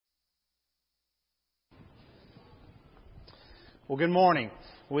Well, good morning.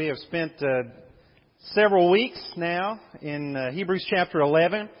 We have spent several weeks now in Hebrews chapter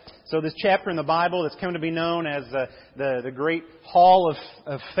 11. So this chapter in the Bible that's come to be known as the Great Hall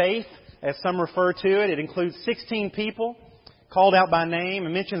of Faith, as some refer to it. It includes 16 people called out by name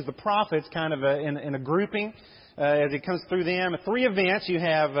and mentions the prophets kind of in a grouping as it comes through them. 3 events. You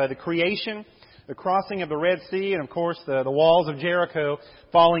have the creation, the crossing of the Red Sea, and of course the walls of Jericho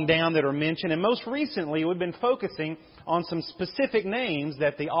falling down that are mentioned. And most recently we've been focusing on some specific names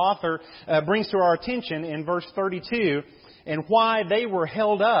that the author brings to our attention in verse 32 and why they were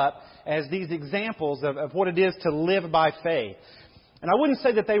held up as these examples of what it is to live by faith. And I wouldn't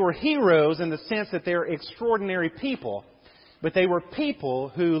say that they were heroes in the sense that they're extraordinary people, but they were people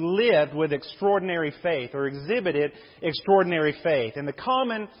who lived with extraordinary faith or exhibited extraordinary faith. And the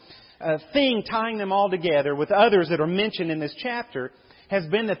common thing tying them all together with others that are mentioned in this chapter has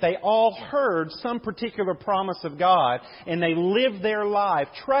been that they all heard some particular promise of God and they lived their life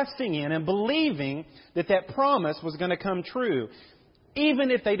trusting in and believing that that promise was going to come true, even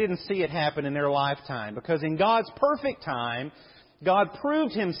if they didn't see it happen in their lifetime. Because in God's perfect time, God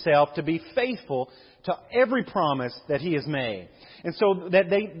proved Himself to be faithful to every promise that He has made. And so that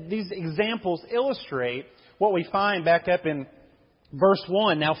these examples illustrate what we find back up in verse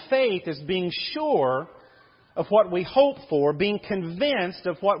 1. Now faith is being sure of what we hope for, being convinced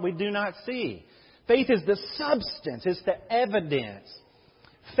of what we do not see. Faith is the substance, it's the evidence.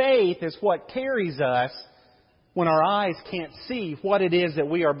 Faith is what carries us when our eyes can't see what it is that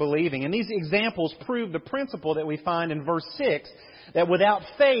we are believing. And these examples prove the principle that we find in verse 6, that without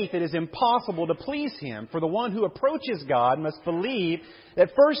faith it is impossible to please Him. For the one who approaches God must believe that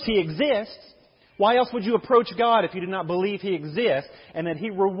first He exists. Why else would you approach God if you do not believe He exists, and that He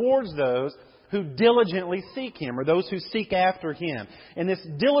rewards those who diligently seek Him, or those who seek after Him? And this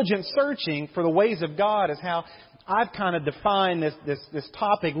diligent searching for the ways of God is how I've kind of defined this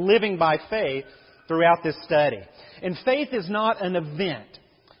topic, living by faith, throughout this study. And faith is not an event.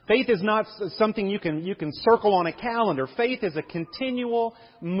 Faith is not something you can circle on a calendar. Faith is a continual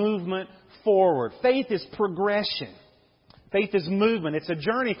movement forward. Faith is progression. Faith is movement. It's a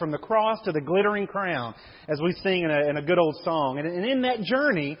journey from the cross to the glittering crown, as we sing in a good old song. And in that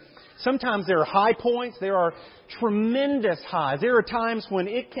journey, sometimes there are high points. There are tremendous highs. There are times when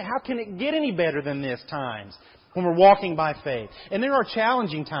how can it get any better than this times when we're walking by faith? And there are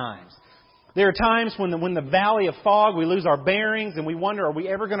challenging times. There are times when the valley of fog, we lose our bearings and we wonder, are we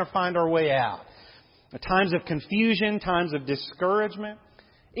ever going to find our way out? Times of confusion, times of discouragement,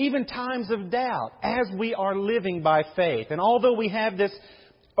 even times of doubt as we are living by faith. And although we have this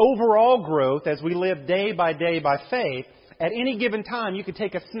overall growth as we live day by faith, at any given time you could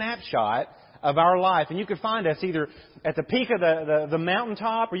take a snapshot of our life and you could find us either at the peak of the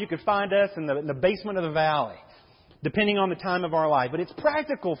mountaintop or you could find us in the basement of the valley, depending on the time of our life. But it's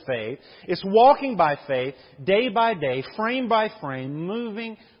practical faith. It's walking by faith, day by day, frame by frame,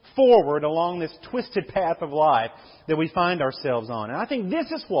 moving forward along this twisted path of life that we find ourselves on. And I think this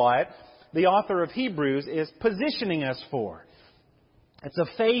is what the author of Hebrews is positioning us for. It's a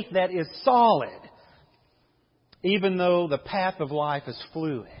faith that is solid, even though the path of life is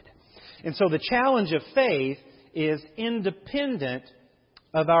fluid. And so the challenge of faith is independent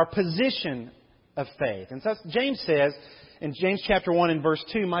of our position of faith. And so James says in James chapter 1 and verse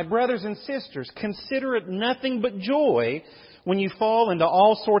 2, "My brothers and sisters, consider it nothing but joy when you fall into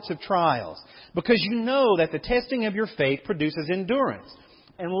all sorts of trials, because you know that the testing of your faith produces endurance.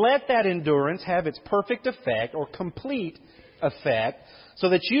 And let that endurance have its perfect effect or complete effect, so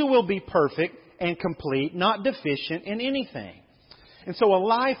that you will be perfect and complete, not deficient in anything." And so a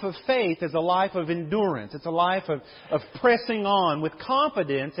life of faith is a life of endurance. It's a life of pressing on with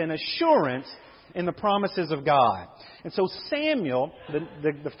confidence and assurance in the promises of God. And so Samuel,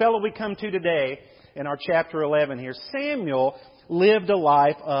 the fellow we come to today in our chapter 11 here, Samuel lived a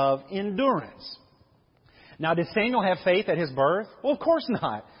life of endurance. Now, did Samuel have faith at his birth? Well, of course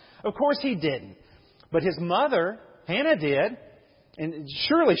not. Of course he didn't. But his mother, Hannah, did. And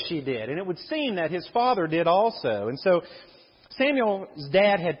surely she did. And it would seem that his father did also. And so Samuel's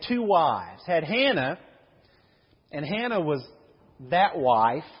dad had 2 wives. Had Hannah, and Hannah was that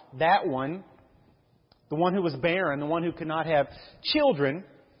wife, that one, the one who was barren, the one who could not have children.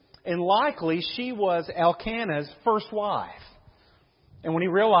 And likely she was Elkanah's first wife. And when he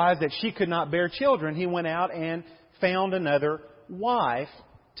realized that she could not bear children, he went out and found another wife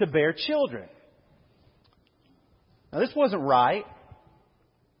to bear children. Now this wasn't right,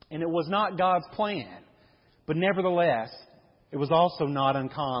 and it was not God's plan. But nevertheless, it was also not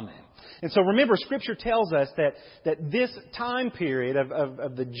uncommon. And so remember, Scripture tells us that this time period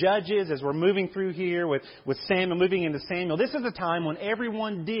of the judges, as we're moving through here with Samuel, moving into Samuel, this is a time when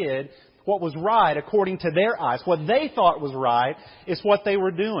everyone did what was right according to their eyes. What they thought was right is what they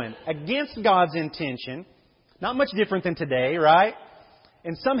were doing, against God's intention. Not much different than today, right?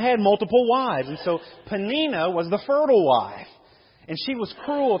 And some had multiple wives. And so Peninnah was the fertile wife. And she was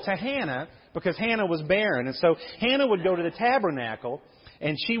cruel to Hannah because Hannah was barren. And so Hannah would go to the tabernacle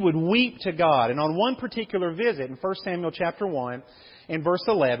and she would weep to God. And on one particular visit, in 1 Samuel chapter 1, in verse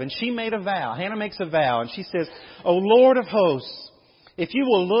 11, she made a vow. Hannah makes a vow, and she says, "O Lord of hosts, if you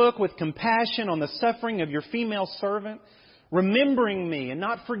will look with compassion on the suffering of your female servant, remembering me and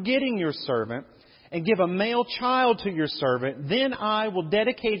not forgetting your servant, and give a male child to your servant, then I will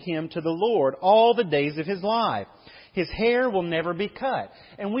dedicate him to the Lord all the days of his life. His hair will never be cut."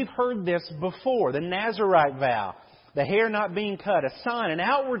 And we've heard this before, the Nazirite vow. The hair not being cut, a sign, an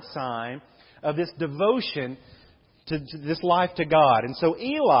outward sign of this devotion to this life to God. And so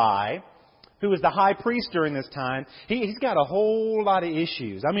Eli, who was the high priest during this time, he's got a whole lot of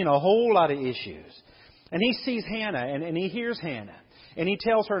issues. I mean, a whole lot of issues. And he sees Hannah, and he hears Hannah. And he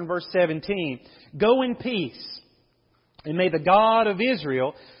tells her in verse 17, "Go in peace, and may the God of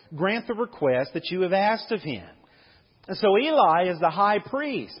Israel grant the request that you have asked of him." And so Eli is the high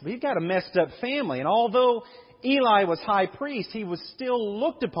priest. But he's got a messed up family. And although Eli was high priest, he was still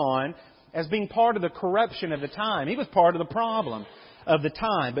looked upon as being part of the corruption of the time. He was part of the problem of the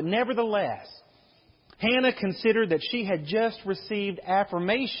time. But nevertheless, Hannah considered that she had just received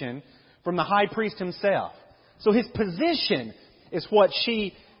affirmation from the high priest himself. So his position is what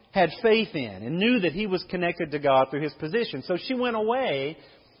she had faith in and knew that he was connected to God through his position. So she went away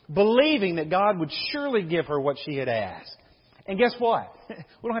believing that God would surely give her what she had asked. And guess what?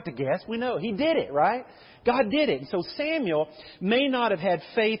 We don't have to guess. We know. He did it, right? God did it. And so Samuel may not have had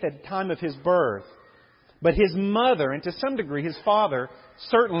faith at the time of his birth, but his mother, and to some degree his father,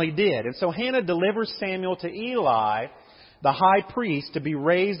 certainly did. And so Hannah delivers Samuel to Eli, the high priest, to be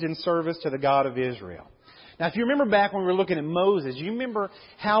raised in service to the God of Israel. Now, if you remember back when we were looking at Moses, you remember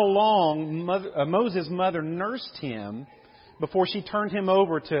how long Moses' mother nursed him before she turned him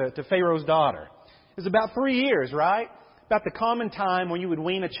over to Pharaoh's daughter. It was about 3 years, right? About the common time when you would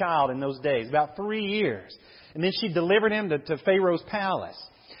wean a child in those days. About 3 years. And then she delivered him to Pharaoh's palace.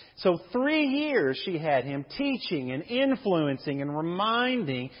 So 3 years she had him teaching and influencing and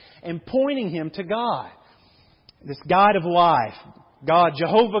reminding and pointing him to God. This God of life. God,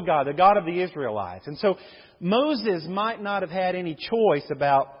 Jehovah God, the God of the Israelites. And so Moses might not have had any choice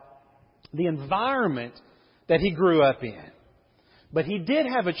about the environment that he grew up in. But he did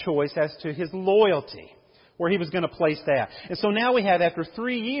have a choice as to his loyalty, where he was going to place that. And so now we have, after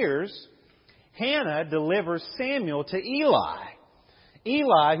 3 years, Hannah delivers Samuel to Eli.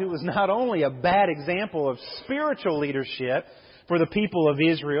 Eli, who was not only a bad example of spiritual leadership for the people of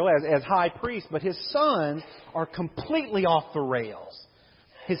Israel as high priest, but his sons are completely off the rails.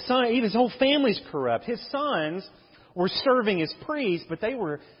 His son, even his whole family's corrupt. His sons were serving as priests, but they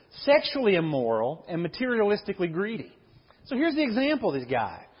were sexually immoral and materialistically greedy. So here's the example of this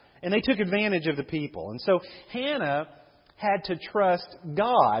guy. And they took advantage of the people. And so Hannah had to trust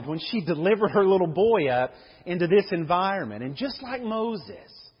God when she delivered her little boy up into this environment. And just like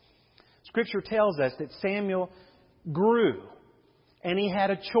Moses, Scripture tells us that Samuel grew and he had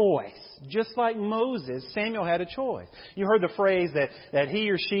a choice. Just like Moses, Samuel had a choice. You heard the phrase that he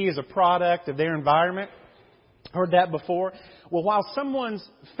or she is a product of their environment. Heard that before? Well, while someone's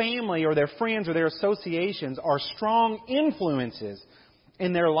family or their friends or their associations are strong influences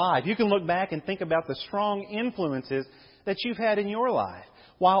in their life, you can look back and think about the strong influences that you've had in your life.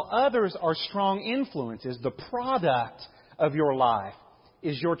 While others are strong influences, the product of your life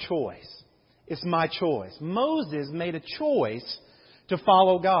is your choice. It's my choice. Moses made a choice to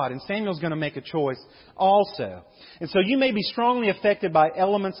follow God, and Samuel's going to make a choice also. And so you may be strongly affected by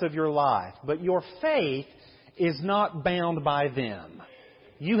elements of your life, but your faith is not bound by them.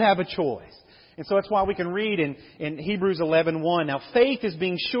 You have a choice. And so that's why we can read in Hebrews 11:1, "Now faith is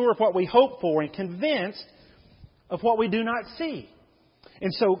being sure of what we hope for and convinced of what we do not see."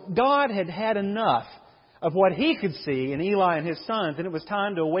 And so God had had enough of what He could see in Eli and his sons, and it was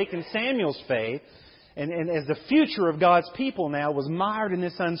time to awaken Samuel's faith. And as the future of God's people now was mired in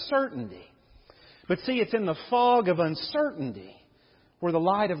this uncertainty. But see, it's in the fog of uncertainty where the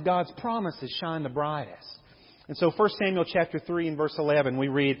light of God's promises shine the brightest. And so 1 Samuel chapter 3 and verse 11, we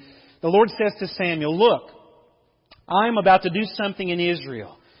read, "The Lord says to Samuel, 'Look, I am about to do something in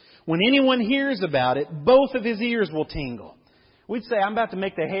Israel. When anyone hears about it, both of his ears will tingle.'" We'd say, "I'm about to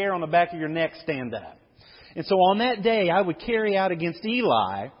make the hair on the back of your neck stand up." And so on that day, I would carry out against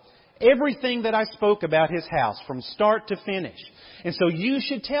Eli everything that I spoke about his house from start to finish. And so you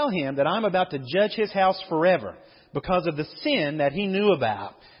should tell him that I'm about to judge his house forever because of the sin that he knew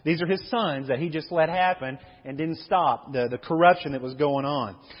about. These are his sons that he just let happen and didn't stop the corruption that was going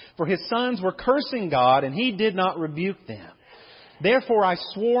on. For his sons were cursing God, and he did not rebuke them. Therefore I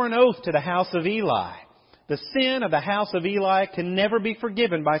swore an oath to the house of Eli. The sin of the house of Eli can never be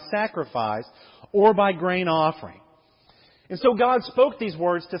forgiven by sacrifice or by grain offering. And so God spoke these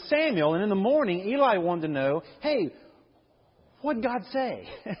words to Samuel, and in the morning Eli wanted to know, hey, what did God say?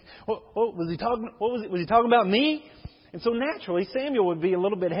 Was he talking about me? And so naturally Samuel would be a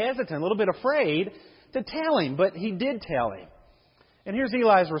little bit hesitant, a little bit afraid to tell him, but he did tell him. And here's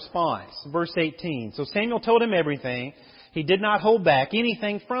Eli's response, verse 18. So Samuel told him everything. He did not hold back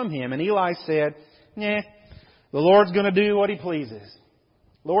anything from him. And Eli said, the Lord's going to do what He pleases.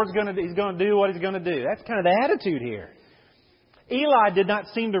 He's going to do what He's going to do. That's kind of the attitude here. Eli did not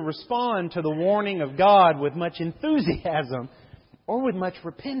seem to respond to the warning of God with much enthusiasm or with much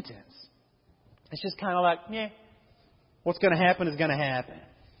repentance. It's just kind of like, what's going to happen is going to happen.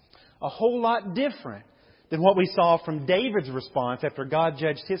 A whole lot different than what we saw from David's response after God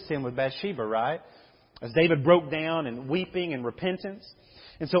judged his sin with Bathsheba, right? As David broke down in weeping and repentance.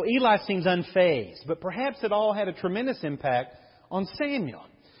 And so Eli seems unfazed, but perhaps it all had a tremendous impact on Samuel.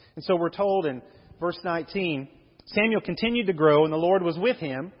 And so we're told in verse 19, Samuel continued to grow and the Lord was with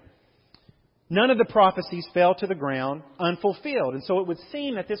him. None of the prophecies fell to the ground unfulfilled. And so it would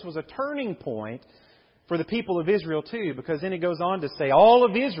seem that this was a turning point for the people of Israel too, because then it goes on to say, all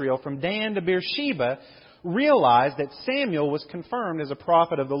of Israel from Dan to Beersheba realized that Samuel was confirmed as a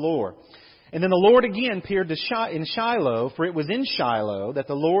prophet of the Lord. And then the Lord again appeared in Shiloh, for it was in Shiloh that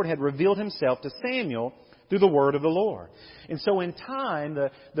the Lord had revealed Himself to Samuel through the word of the Lord. And so in time,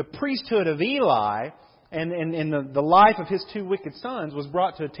 the priesthood of Eli and the life of his two wicked sons was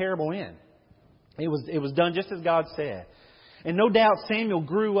brought to a terrible end. It was done just as God said. And no doubt Samuel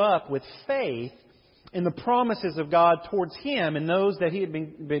grew up with faith in the promises of God towards him and those that he had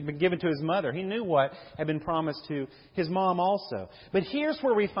been given to his mother. He knew what had been promised to his mom also. But here's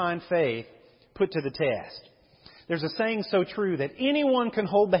where we find faith put to the test. There's a saying so true that anyone can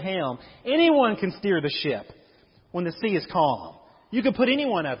hold the helm. Anyone can steer the ship when the sea is calm. You could put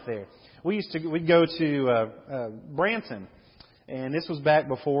anyone up there. We'd go to Branson. And this was back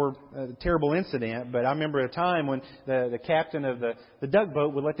before the terrible incident. But I remember a time when the captain of the duck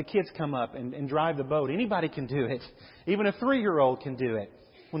boat would let the kids come up and drive the boat. Anybody can do it. Even a 3-year-old can do it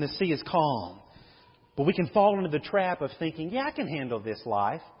when the sea is calm. But we can fall into the trap of thinking, I can handle this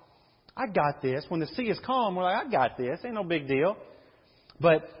life. I got this. When the sea is calm, we're like, I got this. Ain't no big deal.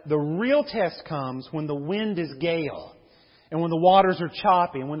 But the real test comes when the wind is gale and when the waters are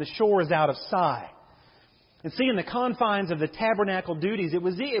choppy and when the shore is out of sight. And see, in the confines of the tabernacle duties,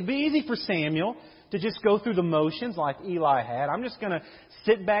 it'd be easy for Samuel to just go through the motions like Eli had. I'm just going to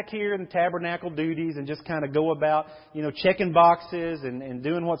sit back here in the tabernacle duties and just kind of go about, checking boxes and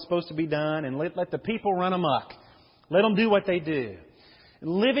doing what's supposed to be done and let the people run amok. Let them do what they do.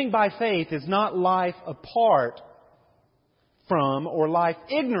 Living by faith is not life apart from or life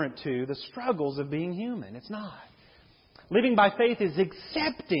ignorant to the struggles of being human. It's not. Living by faith is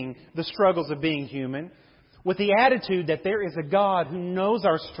accepting the struggles of being human with the attitude that there is a God who knows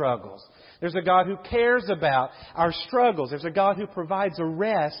our struggles. There's a God who cares about our struggles. There's a God who provides a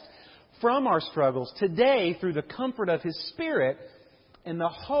rest from our struggles today through the comfort of His Spirit and the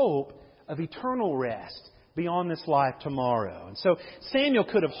hope of eternal rest beyond this life tomorrow. And so Samuel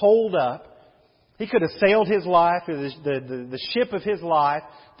could have holed up. He could have sailed his life, the ship of his life,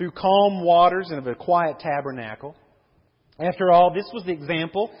 through calm waters and of a quiet tabernacle. After all, this was the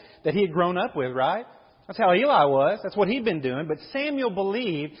example that he had grown up with, right? That's how Eli was. That's what he'd been doing. But Samuel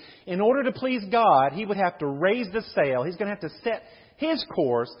believed in order to please God, he would have to raise the sail. He's going to have to set his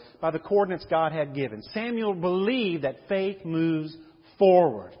course by the coordinates God had given. Samuel believed that faith moves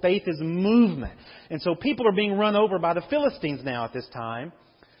forward. Faith is movement. And so people are being run over by the Philistines now at this time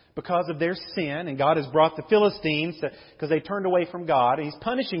because of their sin. And God has brought the Philistines because they turned away from God. And He's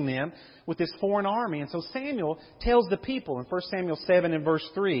punishing them with this foreign army. And so Samuel tells the people in 1 Samuel 7 and verse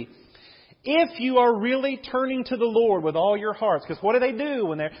 3, if you are really turning to the Lord with all your hearts, because what do they do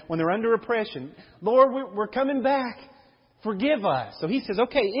when they're under oppression? Lord, we're coming back. Forgive us. So he says,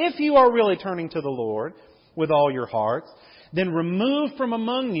 okay, if you are really turning to the Lord with all your hearts, then remove from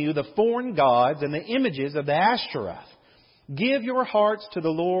among you the foreign gods and the images of the Ashtoreth. Give your hearts to the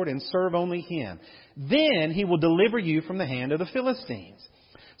Lord and serve only Him. Then He will deliver you from the hand of the Philistines.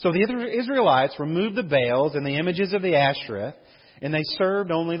 So the Israelites removed the Baals and the images of the Ashtoreth, and they served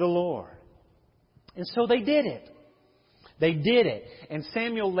only the Lord. And so they did it. They did it. And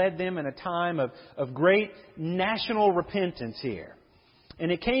Samuel led them in a time of great national repentance here.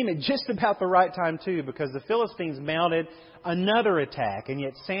 And it came at just about the right time too, because the Philistines mounted another attack. And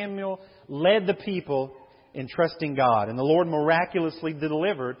yet Samuel led the people in trusting God. And the Lord miraculously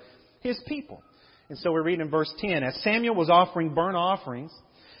delivered His people. And so we read in verse 10, as Samuel was offering burnt offerings,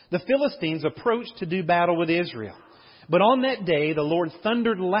 the Philistines approached to do battle with Israel. But on that day, the Lord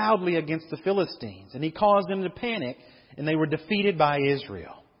thundered loudly against the Philistines, and He caused them to panic, and they were defeated by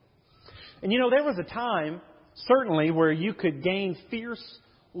Israel. And there was a time, certainly, where you could gain fierce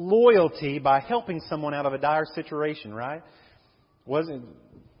loyalty by helping someone out of a dire situation, right? Wasn't?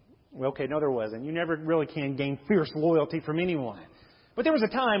 Well, okay, no, there wasn't. You never really can gain fierce loyalty from anyone. But there was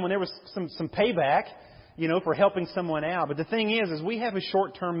a time when there was some payback, for helping someone out. But the thing is we have a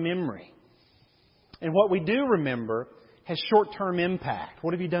short-term memory. And what we do remember has short-term impact.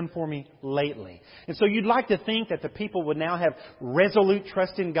 What have you done for me lately? And so you'd like to think that the people would now have resolute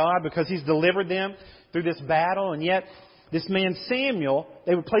trust in God because He's delivered them through this battle. And yet, this man Samuel,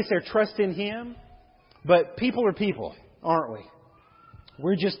 they would place their trust in him. But people are people, aren't we?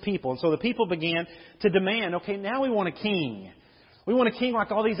 We're just people. And so the people began to demand, okay, now we want a king. We want a king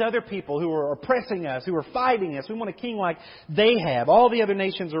like all these other people who are oppressing us, who are fighting us. We want a king like they have, all the other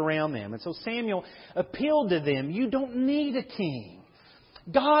nations around them. And so Samuel appealed to them. You don't need a king.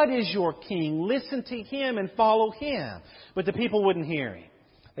 God is your king. Listen to Him and follow Him. But the people wouldn't hear Him.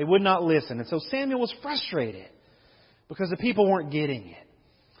 They would not listen. And so Samuel was frustrated because the people weren't getting it.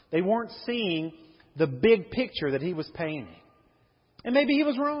 They weren't seeing the big picture that he was painting. And maybe he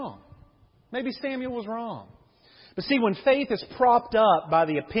was wrong. Maybe Samuel was wrong. But see, when faith is propped up by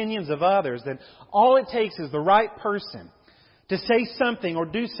the opinions of others, then all it takes is the right person to say something or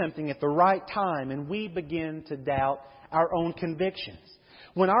do something at the right time, and we begin to doubt our own convictions.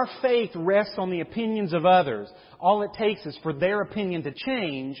 When our faith rests on the opinions of others, all it takes is for their opinion to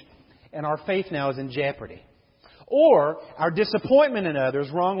change, and our faith now is in jeopardy. Or our disappointment in others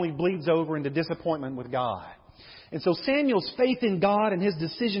wrongly bleeds over into disappointment with God. And so Samuel's faith in God and his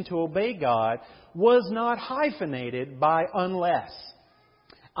decision to obey God was not hyphenated by unless.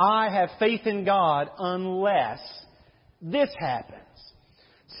 I have faith in God unless this happens.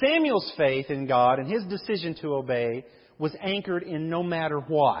 Samuel's faith in God and his decision to obey was anchored in no matter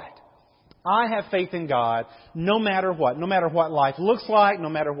what. I have faith in God no matter what. No matter what life looks like, no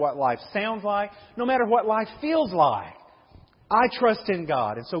matter what life sounds like, no matter what life feels like. I trust in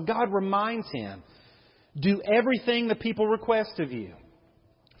God. And so God reminds him, do everything the people request of you.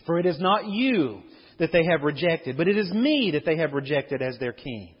 For it is not you that they have rejected, but it is me that they have rejected as their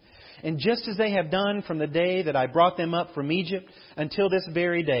king. And just as they have done from the day that I brought them up from Egypt until this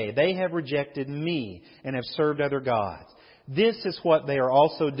very day, they have rejected me and have served other gods. This is what they are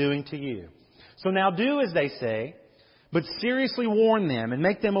also doing to you. So now do as they say, but seriously warn them and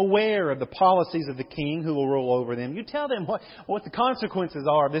make them aware of the policies of the king who will rule over them. You tell them what the consequences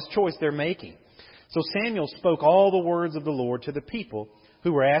are of this choice they're making. So Samuel spoke all the words of the Lord to the people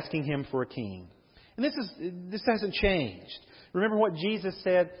who were asking him for a king. And this hasn't changed. Remember what Jesus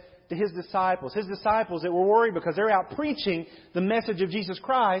said to His disciples. His disciples that were worried because they're out preaching the message of Jesus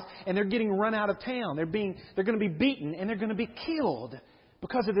Christ and they're getting run out of town. They're going to be beaten and they're going to be killed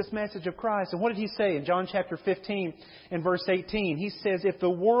because of this message of Christ. And what did He say in John chapter 15 and verse 18? He says, if the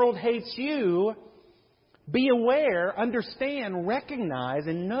world hates you, be aware, understand, recognize,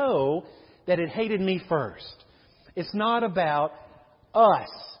 and know that it hated me first. It's not about us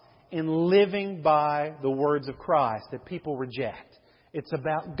in living by the words of Christ that people reject. It's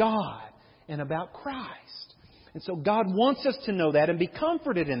about God and about Christ. And so God wants us to know that and be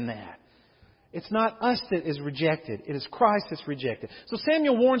comforted in that. It's not us that is rejected. It is Christ that's rejected. So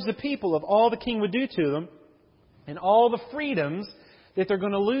Samuel warns the people of all the king would do to them and all the freedoms that they're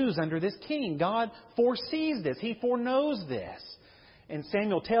going to lose under this king. God foresees this. He foreknows this. And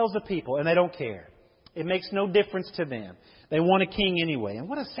Samuel tells the people, and they don't care. It makes no difference to them. They want a king anyway. And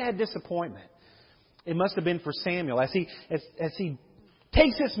what a sad disappointment it must have been for Samuel as he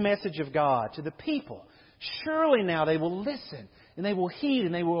takes this message of God to the people. Surely now they will listen and they will heed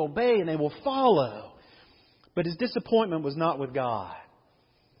and they will obey and they will follow. But his disappointment was not with God.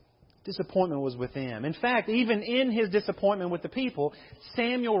 Disappointment was with them. In fact, even in his disappointment with the people,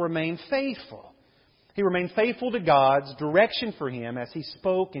 Samuel remained faithful. He remained faithful to God's direction for him as he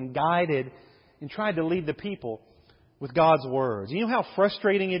spoke and guided and tried to lead the people with God's words. You know how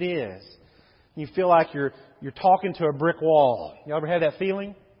frustrating it is? You feel like you're talking to a brick wall. You ever had that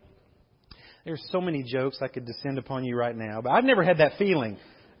feeling? There's so many jokes I could descend upon you right now, but I've never had that feeling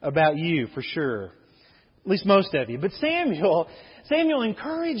about you for sure. At least most of you. But Samuel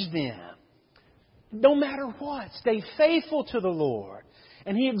encouraged them. no matter what, stay faithful to the Lord.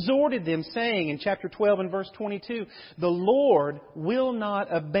 And He exhorted them, saying in chapter 12 and verse 22, the Lord will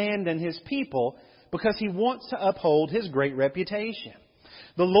not abandon His people because He wants to uphold His great reputation.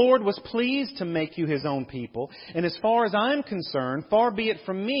 The Lord was pleased to make you His own people, and as far as I'm concerned, far be it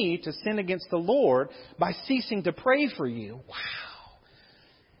from me to sin against the Lord by ceasing to pray for you. Wow!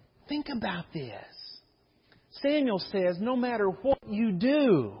 Think about this. Samuel says, no matter what you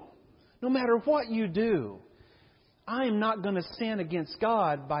do, I am not going to sin against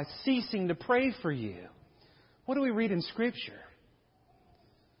God by ceasing to pray for you. What do we read in Scripture?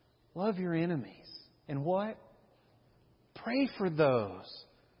 Love your enemies. And what? Pray for those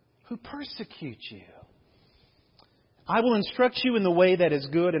who persecute you. I will instruct you in the way that is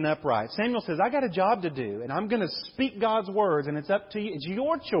good and upright. Samuel says, I got a job to do, and I'm going to speak God's words, and it's up to you. It's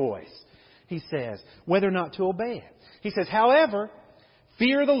your choice, he says, whether or not to obey it. He says, however,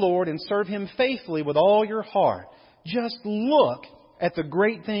 fear the Lord and serve Him faithfully with all your heart. Just look at the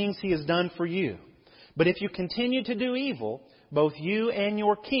great things He has done for you. But if you continue to do evil, both you and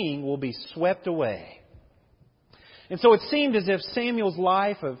your king will be swept away. And so it seemed as if Samuel's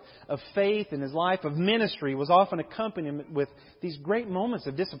life of faith and his life of ministry was often accompanied with these great moments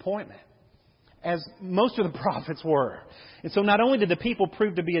of disappointment, as most of the prophets were. And so not only did the people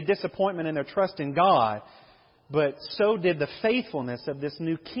prove to be a disappointment in their trust in God, but so did the faithfulness of this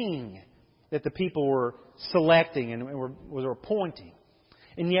new king that the people were selecting and were appointing.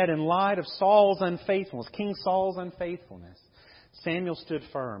 And yet in light of Saul's unfaithfulness, King Saul's unfaithfulness, Samuel stood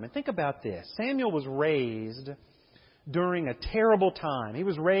firm. And think about this. Samuel was raised during a terrible time. He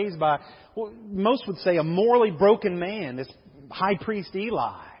was raised by, most would say, a morally broken man, this high priest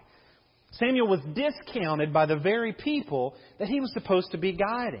Eli. Samuel was discounted by the very people that he was supposed to be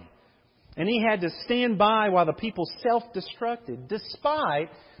guiding. And he had to stand by while the people self-destructed, despite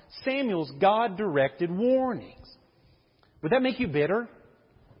Samuel's God-directed warnings. Would that make you bitter?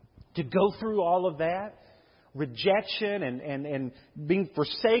 To go through all of that? Rejection and being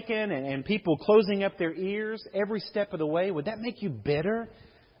forsaken and people closing up their ears every step of the way. Would that make you bitter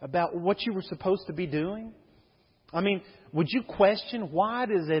about what you were supposed to be doing? I mean, would you question, why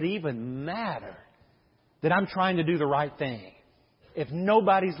does it even matter that I'm trying to do the right thing if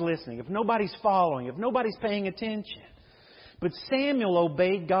nobody's listening, if nobody's following, if nobody's paying attention? But Samuel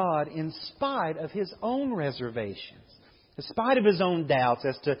obeyed God in spite of his own reservations, in spite of his own doubts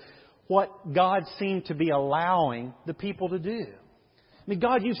as to what God seemed to be allowing the people to do. I mean,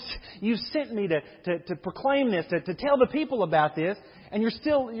 God, you've sent me to proclaim this, to tell the people about this, and you're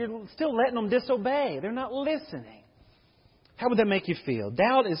still letting them disobey. They're not listening. How would that make you feel?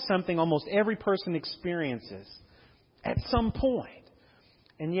 Doubt is something almost every person experiences at some point.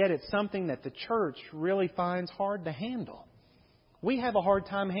 And yet it's something that the church really finds hard to handle. We have a hard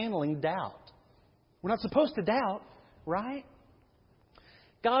time handling doubt. We're not supposed to doubt, right?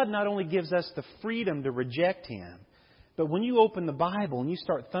 God not only gives us the freedom to reject Him, but when you open the Bible and you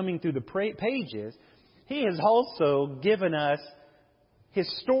start thumbing through the pages, He has also given us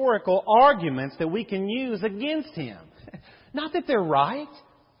historical arguments that we can use against Him. Not that they're right,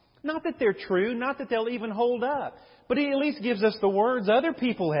 not that they're true, not that they'll even hold up, but He at least gives us the words other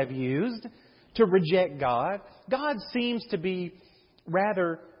people have used to reject God. God seems to be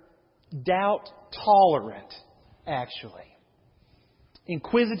rather doubt tolerant, actually.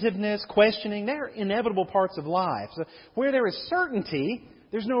 Inquisitiveness, questioning, they're inevitable parts of life. So where there is certainty,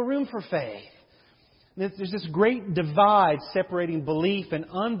 there's no room for faith. There's this great divide separating belief and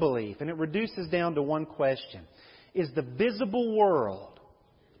unbelief, and it reduces down to one question. Is the visible world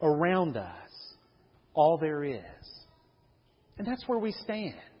around us all there is? And that's where we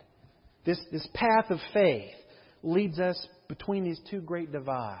stand. This path of faith leads us between these two great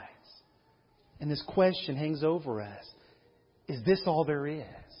divides. And this question hangs over us. Is this all there is?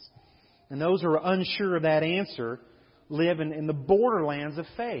 And those who are unsure of that answer live in the borderlands of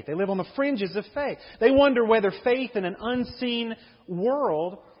faith. They live on the fringes of faith. They wonder whether faith in an unseen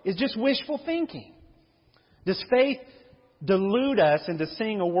world is just wishful thinking. Does faith delude us into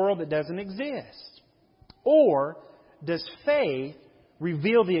seeing a world that doesn't exist? Or does faith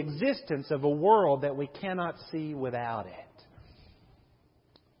reveal the existence of a world that we cannot see without it?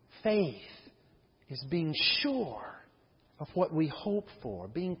 Faith is being sure of what we hope for,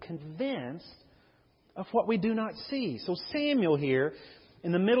 being convinced of what we do not see. So Samuel here,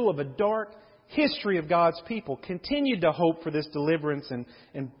 in the middle of a dark history of God's people, continued to hope for this deliverance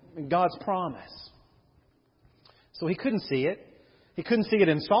and God's promise. So he couldn't see it. He couldn't see it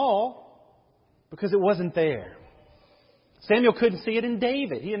in Saul because it wasn't there. Samuel couldn't see it in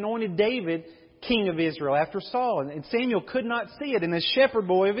David. He anointed David king of Israel after Saul. And Samuel could not see it in the shepherd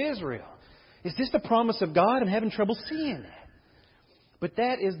boy of Israel. Is this the promise of God? I'm having trouble seeing it. But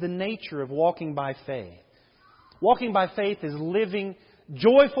that is the nature of walking by faith. Walking by faith is living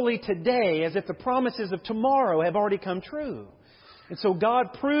joyfully today as if the promises of tomorrow have already come true. And so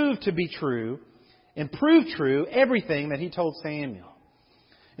God proved to be true and proved true everything that He told Samuel.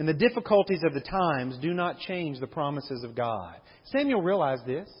 And the difficulties of the times do not change the promises of God. Samuel realized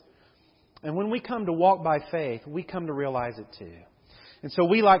this. And when we come to walk by faith, we come to realize it too. And so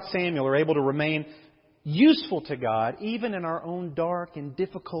we, like Samuel, are able to remain useful to God even in our own dark and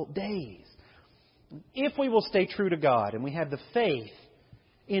difficult days. If we will stay true to God and we have the faith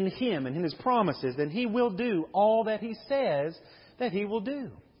in Him and in His promises, then He will do all that He says that He will do.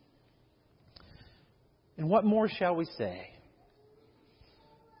 And what more shall we say?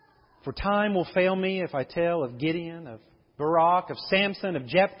 For time will fail me if I tell of Gideon, of Barak, of Samson, of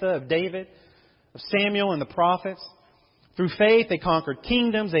Jephthah, of David, of Samuel and the prophets. Through faith they conquered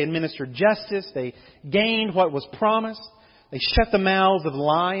kingdoms, they administered justice, they gained what was promised, they shut the mouths of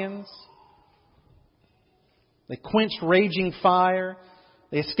lions, they quenched raging fire,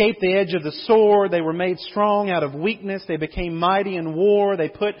 they escaped the edge of the sword, they were made strong out of weakness, they became mighty in war, they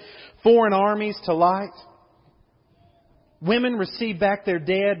put foreign armies to flight. Women received back their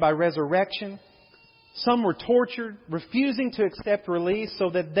dead by resurrection. Some were tortured, refusing to accept release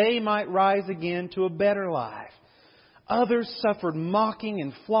so that they might rise again to a better life. Others suffered mocking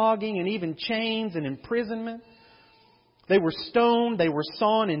and flogging and even chains and imprisonment. They were stoned, they were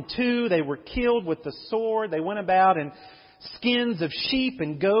sawn in two, they were killed with the sword, they went about in skins of sheep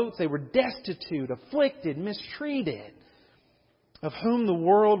and goats, they were destitute, afflicted, mistreated, of whom the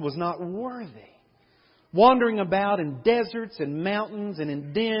world was not worthy. Wandering about in deserts and mountains and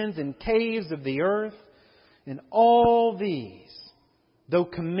in dens and caves of the earth. And all these, though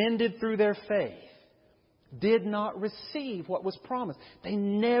commended through their faith, did not receive what was promised. They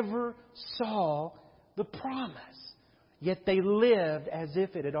never saw the promise. Yet they lived as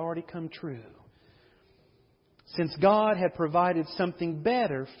if it had already come true. Since God had provided something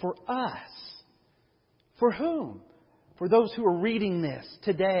better for us. For whom? For those who are reading this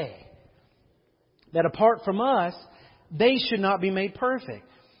today. That apart from us, they should not be made perfect.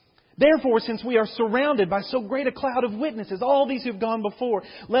 Therefore, since we are surrounded by so great a cloud of witnesses, all these who have gone before,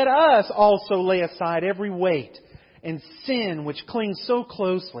 let us also lay aside every weight and sin which clings so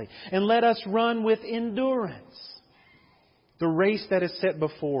closely, and let us run with endurance the race that is set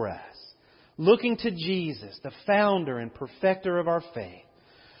before us, looking to Jesus, the founder and perfecter of our faith,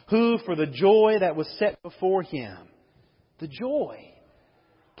 who for the joy that was set before Him, the joy,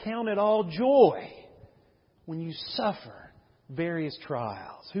 count it all joy when you suffer various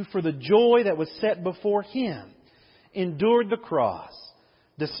trials, who for the joy that was set before Him endured the cross,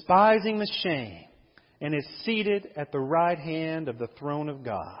 despising the shame, and is seated at the right hand of the throne of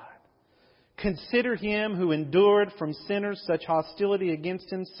God. Consider Him who endured from sinners such hostility against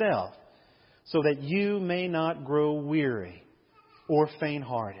Himself, so that you may not grow weary or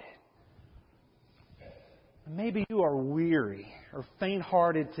faint-hearted. Maybe you are weary or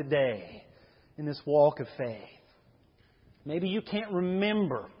faint-hearted today in this walk of faith. Maybe you can't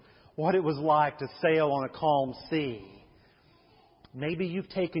remember what it was like to sail on a calm sea. Maybe you've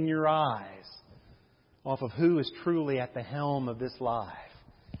taken your eyes off of who is truly at the helm of this life.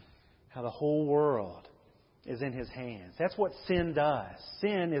 How the whole world is in His hands. That's what sin does.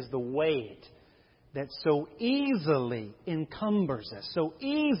 Sin is the weight that so easily encumbers us, so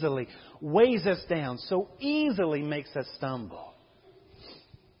easily weighs us down, so easily makes us stumble.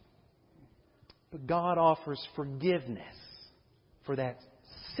 But God offers forgiveness for that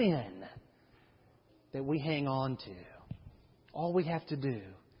sin that we hang on to. All we have to do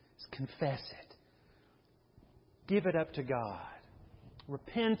is confess it. Give it up to God.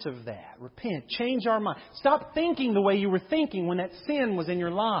 Repent of that. Repent. Change our mind. Stop thinking the way you were thinking when that sin was in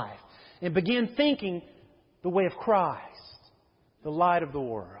your life. And begin thinking the way of Christ, the light of the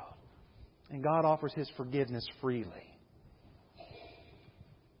world. And God offers His forgiveness freely.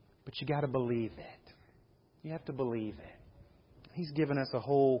 But you got to believe it. You have to believe it. He's given us a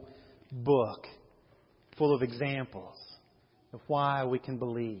whole book full of examples of why we can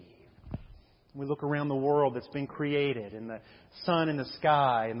believe. We look around the world that's been created, and the sun in the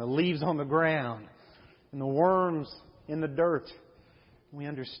sky, and the leaves on the ground, and the worms in the dirt. We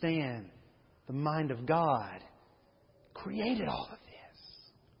understand the mind of God created all of this.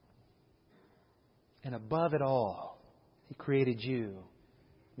 And above it all, He created you.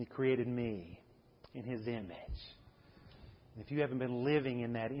 He created me in His image. And if you haven't been living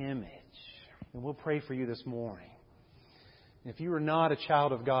in that image, then we'll pray for you this morning. And if you are not a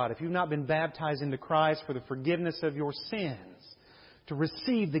child of God, if you've not been baptized into Christ for the forgiveness of your sins, to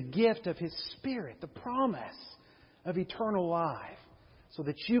receive the gift of His Spirit, the promise of eternal life, so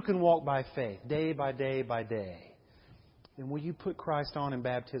that you can walk by faith day by day by day, then will you put Christ on in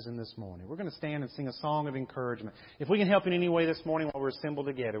baptism this morning? We're going to stand and sing a song of encouragement. If we can help in any way this morning while we're assembled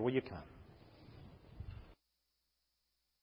together, will you come?